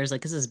 floors?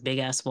 Like this is big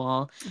ass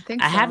wall. I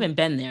think I so. haven't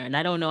been there and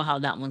I don't know how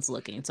that one's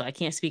looking. So I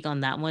can't speak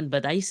on that one,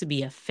 but that used to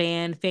be a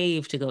fan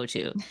fave to go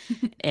to.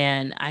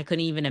 And I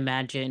couldn't even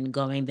imagine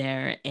going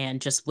there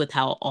and just with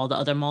how all the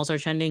other malls are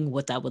trending,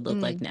 what that would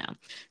look like Mm, now.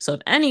 So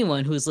if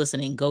anyone who's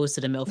listening goes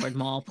to the Milford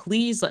Mall,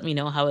 please let me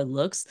know how it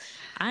looks.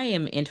 I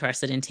am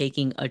interested in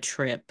taking a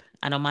trip.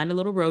 I don't mind a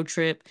little road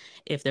trip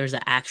if there's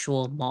an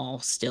actual mall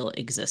still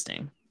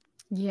existing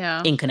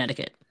yeah. in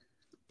Connecticut.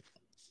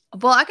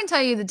 Well, I can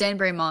tell you the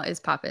Danbury Mall is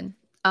popping.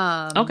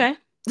 Um, Okay.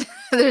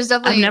 there's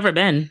I've definitely never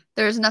been.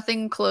 there's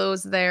nothing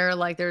closed there.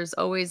 Like there's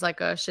always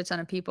like a shit ton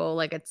of people.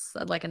 Like it's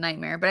like a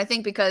nightmare. But I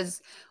think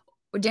because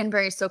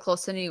Danbury is so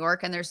close to New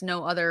York and there's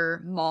no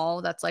other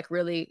mall that's like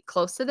really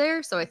close to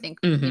there. So I think,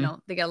 Hmm.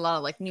 they get a lot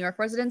of like New York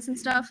residents and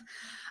stuff.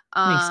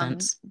 Makes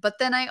sense. But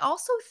then I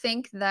also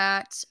think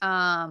that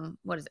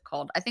what is it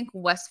called? I think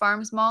West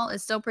Farms Mall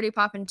is still pretty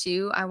poppin'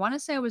 too. I want to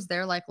say I was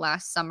there like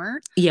last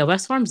summer. Yeah,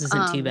 West Farms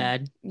isn't too Um,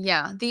 bad.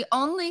 yeah, the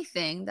only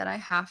thing that I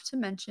have to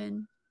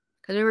mention,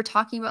 because we were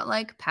talking about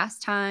like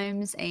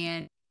pastimes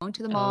and going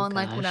to the Oh mall and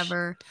like gosh.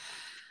 whatever.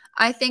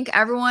 I think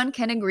everyone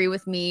can agree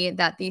with me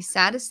that the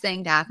saddest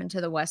thing to happen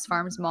to the West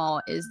Farms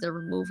Mall is the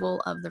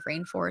removal of the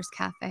Rainforest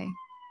Cafe.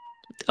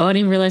 Oh, I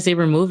didn't realize they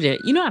removed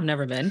it. I've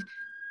never been.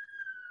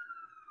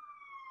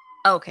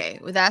 Okay,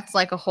 well, that's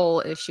like a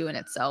whole issue in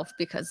itself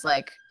because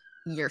like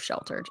you're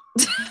sheltered.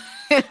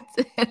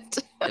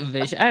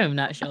 Bitch, I am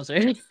not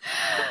sheltered.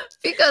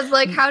 Because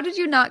like how did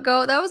you not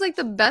go? That was like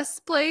the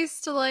best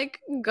place to like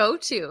go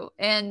to.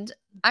 And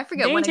I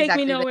forget They ain't when take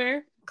me exactly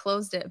nowhere.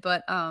 closed it,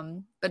 but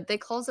they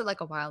closed it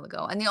like a while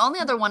ago. And the only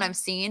other one I've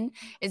seen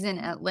is in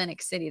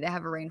Atlantic City. They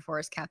have a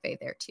rainforest cafe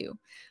there too.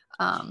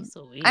 Jeez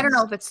I don't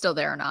know Louise. if it's still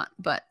there or not,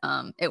 but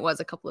it was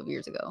a couple of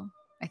years ago,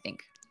 I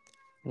think.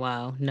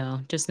 Wow,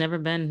 no, just never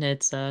been.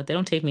 It's they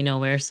don't take me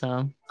nowhere,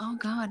 so Oh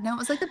God, no, it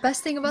was like the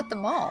best thing about the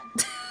mall.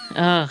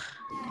 ugh.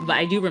 But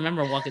I do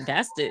remember walking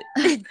past it.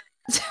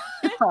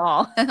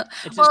 Oh, I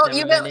just well,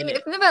 never been in if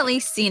it. you've at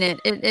least seen it,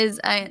 it is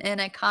an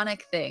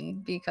iconic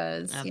thing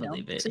because, I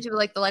believe it. especially with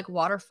like the like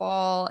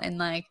waterfall and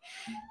like,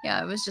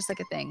 yeah, it was just like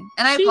a thing.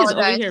 And I She's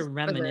over apologize here for the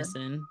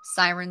reminiscing.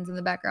 sirens in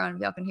the background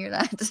if y'all can hear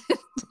that.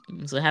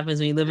 That's what happens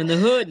when you live in the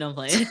hood. No I'm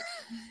playing.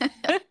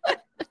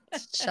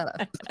 Shut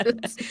up.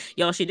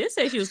 Y'all, she did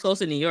say she was close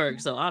to New York,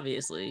 so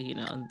obviously,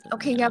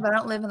 Okay, yeah, but I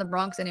don't live in the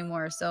Bronx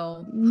anymore,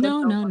 so hood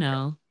No, no no, longer.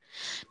 no.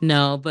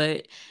 No,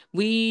 but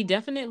we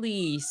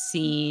definitely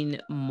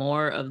seen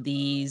more of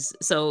these.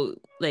 So,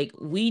 like,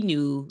 we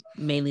knew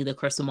mainly the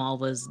Crystal Mall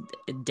was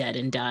dead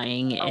and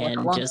dying Oh, like a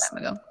and long just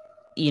time ago.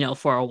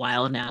 for a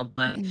while now.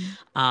 But, Mhm.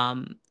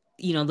 um,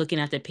 looking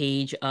at the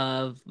page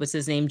of what's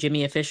his name,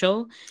 Jimmy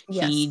Official,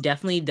 he Yes.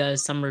 definitely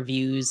does some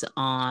reviews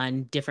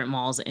on different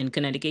malls in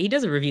Connecticut. He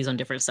does reviews on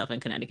different stuff in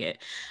Connecticut,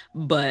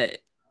 but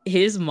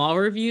his mall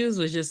reviews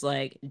was just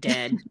like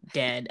dead,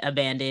 dead,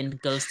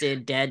 abandoned,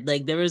 ghosted, dead.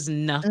 Like there was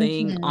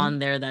nothing Hmm. on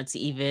there that's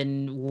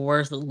even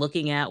worth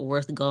looking at,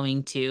 worth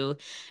going to.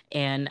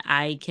 And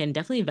I can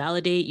definitely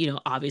validate,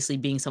 obviously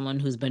being someone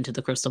who's been to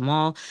the Crystal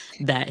Mall,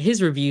 that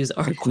his reviews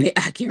are quite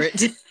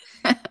accurate.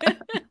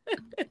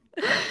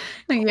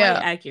 Quite Yeah.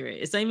 accurate.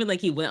 It's not even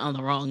like he went on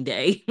the wrong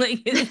day.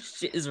 Like his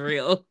shit is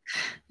real.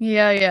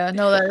 Yeah, yeah.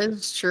 No, that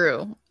is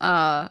true.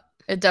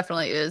 It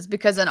definitely is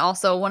because then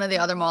also one of the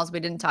other malls we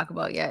didn't talk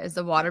about yet is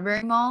the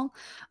Waterbury Mall.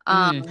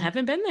 Um,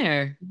 Haven't been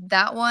there.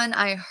 that one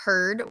I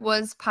heard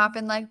was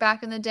popping like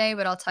back in the day,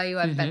 but I'll tell you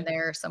I've been Hmm.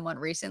 there somewhat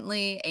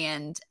recently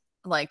and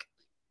like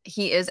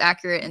he is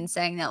accurate in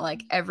saying that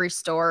like every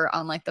store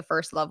on like the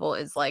first level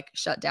is like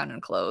shut down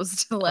and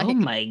closed. Oh Like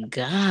my they've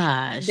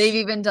gosh.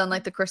 even done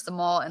like the Crystal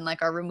Mall and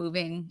like are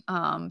removing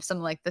some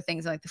like the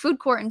things like the food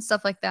court and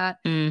stuff like that.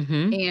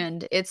 Hmm.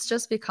 And it's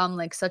just become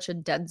like such a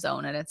dead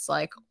zone. And it's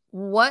like,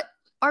 what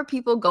are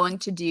people going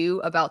to do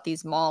about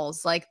these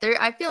malls? Like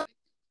I feel like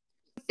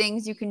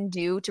things you can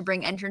do to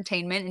bring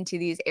entertainment into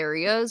these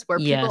areas where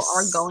people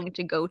are Yes. going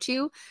to go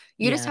to.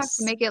 You just have to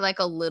Yes. make it like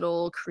a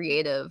little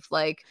creative,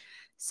 like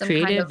some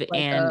kind of Creative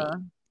like and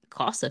a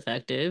cost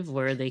effective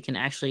where they can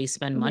actually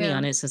spend money yeah.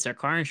 on it since their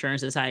car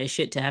insurance is high as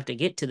shit to have to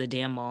get to the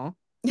damn mall.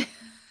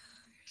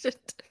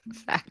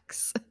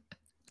 Facts.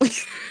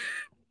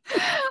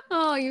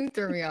 Oh, you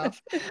threw me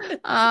off.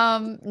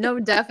 No,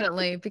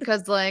 definitely,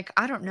 because like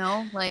I don't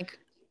know, like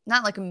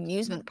not like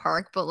amusement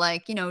park, but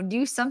like,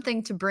 do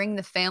something to bring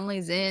the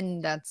families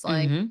in that's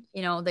like,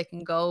 Hmm. they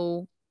can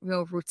go,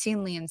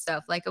 routinely and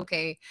stuff. Like,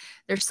 okay,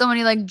 there's so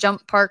many like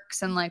jump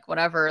parks and like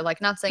whatever.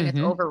 Like not saying it's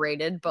Hmm.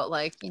 overrated, but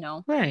like,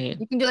 Right.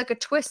 you can do like a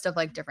twist of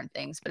like different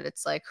things, but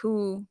it's like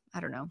I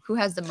don't know, who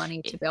has the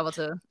money to be able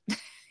to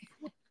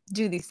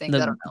do these things? I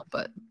The don't know,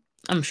 but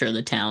I'm sure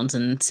the towns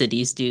and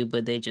cities do,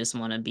 but they just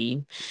want to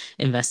be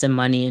investing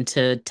money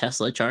into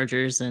Tesla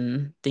chargers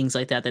and things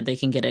like that they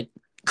can get a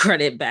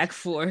credit back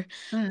for.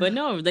 But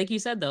no, like you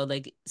said though,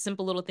 like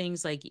simple little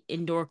things like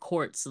indoor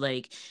courts,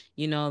 like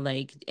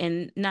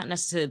and not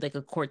necessarily like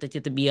a court that you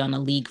have to be on a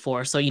league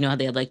for. So you know how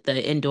they have like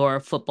the indoor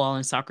football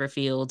and soccer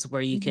fields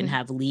where you can Mhm.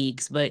 have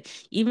leagues, but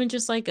even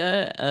just like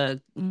a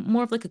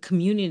more of like a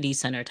community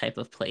center type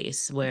of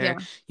place where Yeah.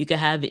 you could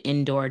have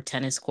indoor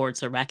tennis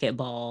courts or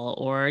racquetball,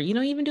 or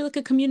even do like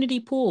a community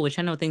pool, which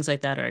I know things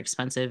like that are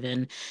expensive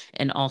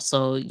and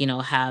also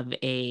have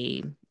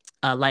a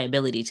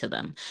liability to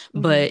them.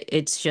 Mhm. But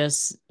it's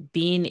just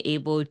being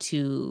able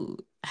to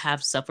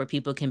have stuff where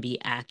people can be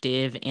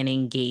active and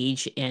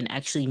engage and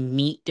actually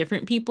meet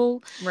different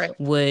people Right.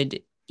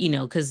 would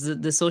because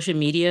the social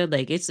media,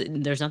 like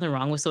there's nothing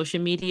wrong with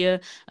social media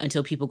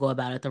until people go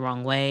about it the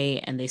wrong way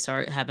and they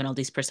start having all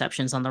these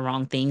perceptions on the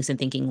wrong things and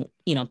thinking,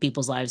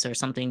 people's lives are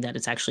something that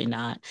it's actually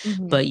not.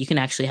 Mhm. But you can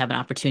actually have an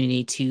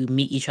opportunity to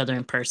meet each other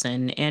in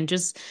person and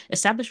just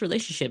establish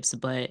relationships.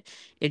 But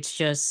it's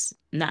just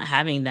not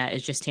having that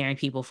is just tearing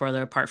people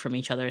further apart from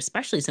each other,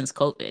 especially since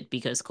COVID,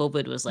 because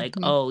COVID was like,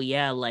 Mhm. oh,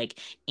 yeah, like,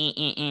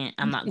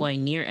 I'm not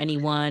going near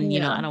anyone.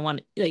 Yeah. I don't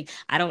want, like,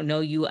 I don't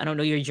know you. I don't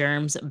know your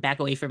germs. Back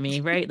away from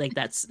me. Right. Like,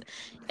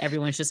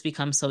 everyone's just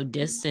become so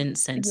distant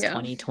since Yeah.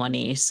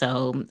 2020.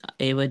 So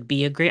it would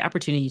be a great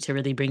opportunity to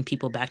really bring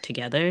people back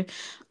together.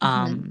 Mhm.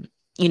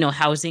 Um,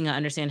 housing, I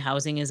understand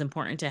housing is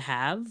important to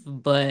have,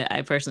 but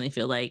I personally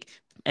feel like,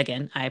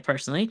 again, I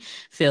personally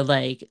feel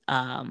like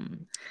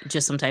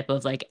just some type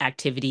of like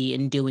activity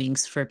and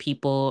doings for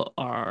people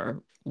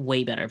are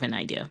way better of an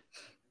idea.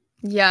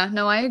 Yeah,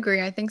 no, I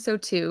agree. I think so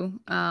too.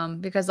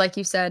 Because like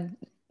you said,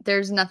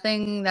 there's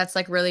nothing that's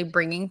like really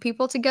bringing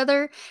people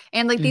together.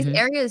 And like these Hmm.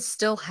 areas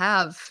still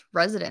have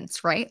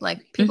residents, right?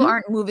 Like people Hmm.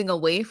 aren't moving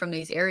away from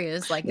these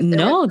areas. Like if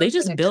there was No, they something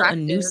just built a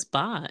new attractive,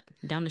 spot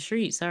down the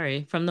street,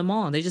 sorry, from the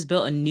mall. They just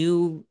built a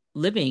new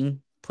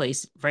living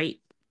place right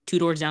 2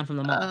 doors down from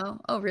the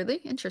mall. Oh, really?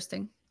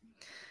 Interesting.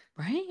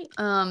 Right?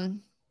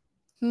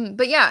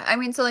 But yeah, I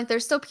mean, so like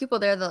there's still people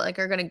there that like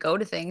are gonna go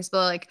to things,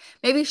 but like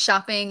maybe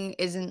shopping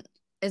is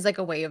like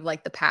a way of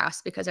like the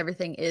past because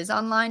everything is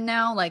online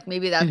now. Like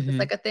maybe that's just Mm-hmm.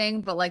 like a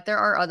thing, but like there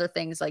are other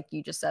things like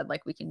you just said,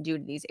 like we can do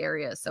to these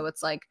areas. So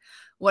it's like,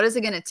 what is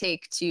it gonna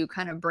take to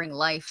kind of bring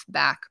life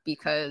back?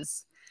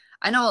 Because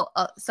I know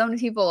so many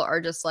people are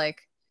just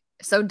like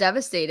so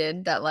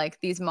devastated that like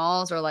these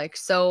malls are like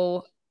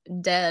so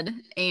dead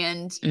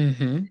and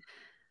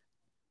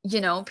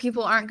Mm-hmm.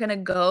 people aren't going to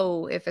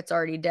go if it's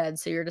already dead.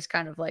 So you're just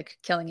kind of like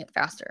killing it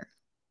faster.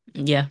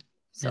 Yeah,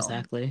 So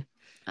exactly.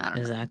 I don't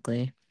know.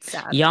 Exactly.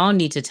 Sad. Y'all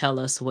need to tell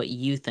us what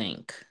you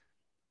think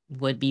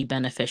would be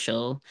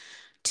beneficial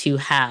to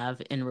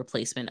have in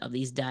replacement of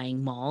these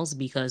dying malls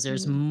because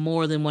there's Mhm.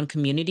 more than one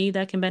community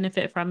that can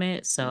benefit from it.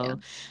 Yeah. So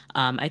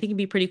I think it'd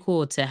be pretty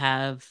cool to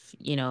have,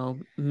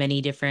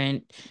 many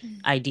different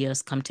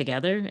ideas come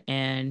together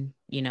and,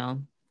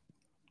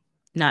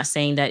 not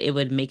saying that it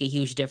would make a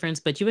huge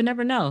difference, but you would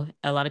never know.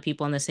 A lot of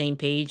people on the same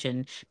page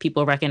and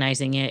people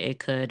recognizing it, it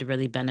could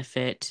really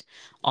benefit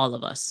all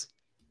of us.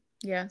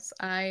 Yes,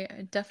 I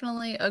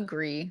definitely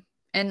agree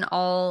in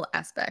all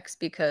aspects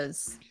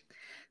because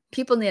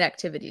people need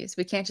activities.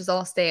 We can't just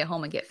all stay at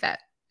home and get fat.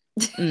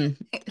 Mm,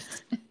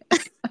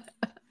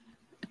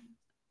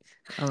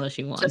 unless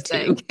you want Just to.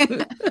 saying.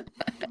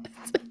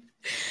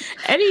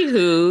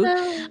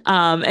 Anywho,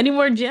 I any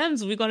more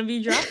gems we're gonna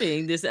be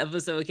dropping this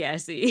episode,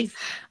 Cassie?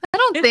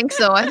 don't think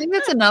so. I think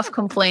that's enough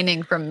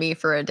complaining from me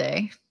for a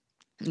day.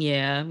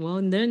 Yeah,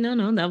 well,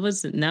 no, that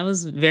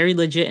was very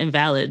legit and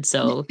valid.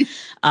 So,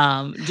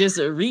 just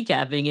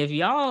recapping, if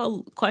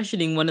y'all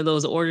questioning one of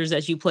those orders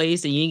that you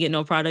placed and you didn't get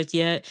no product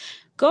yet,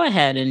 go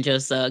ahead and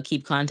just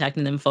keep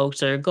contacting them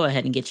folks, or go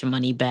ahead and get your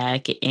money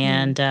back. Mm.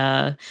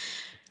 And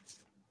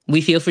we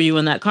feel for you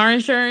on that car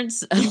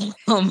insurance.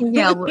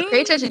 Yeah, look,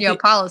 pay attention to your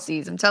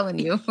policies. I'm telling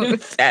you,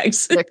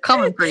 Facts. they're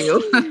coming for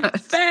you.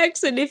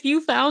 Facts. And if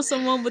you found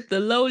someone with the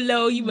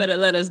low, you better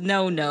let us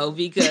know, no,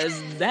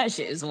 because that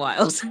shit is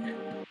wild.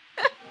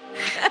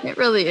 It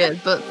really is,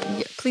 but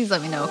yeah, please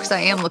let me know because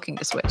I am looking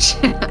to switch.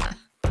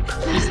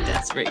 She's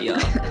desperate,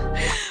 y'all.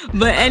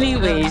 But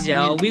anyways,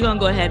 y'all, we're gonna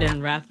go ahead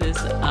and wrap this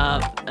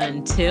up.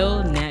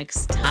 Until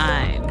next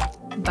time.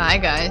 Bye,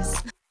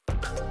 guys.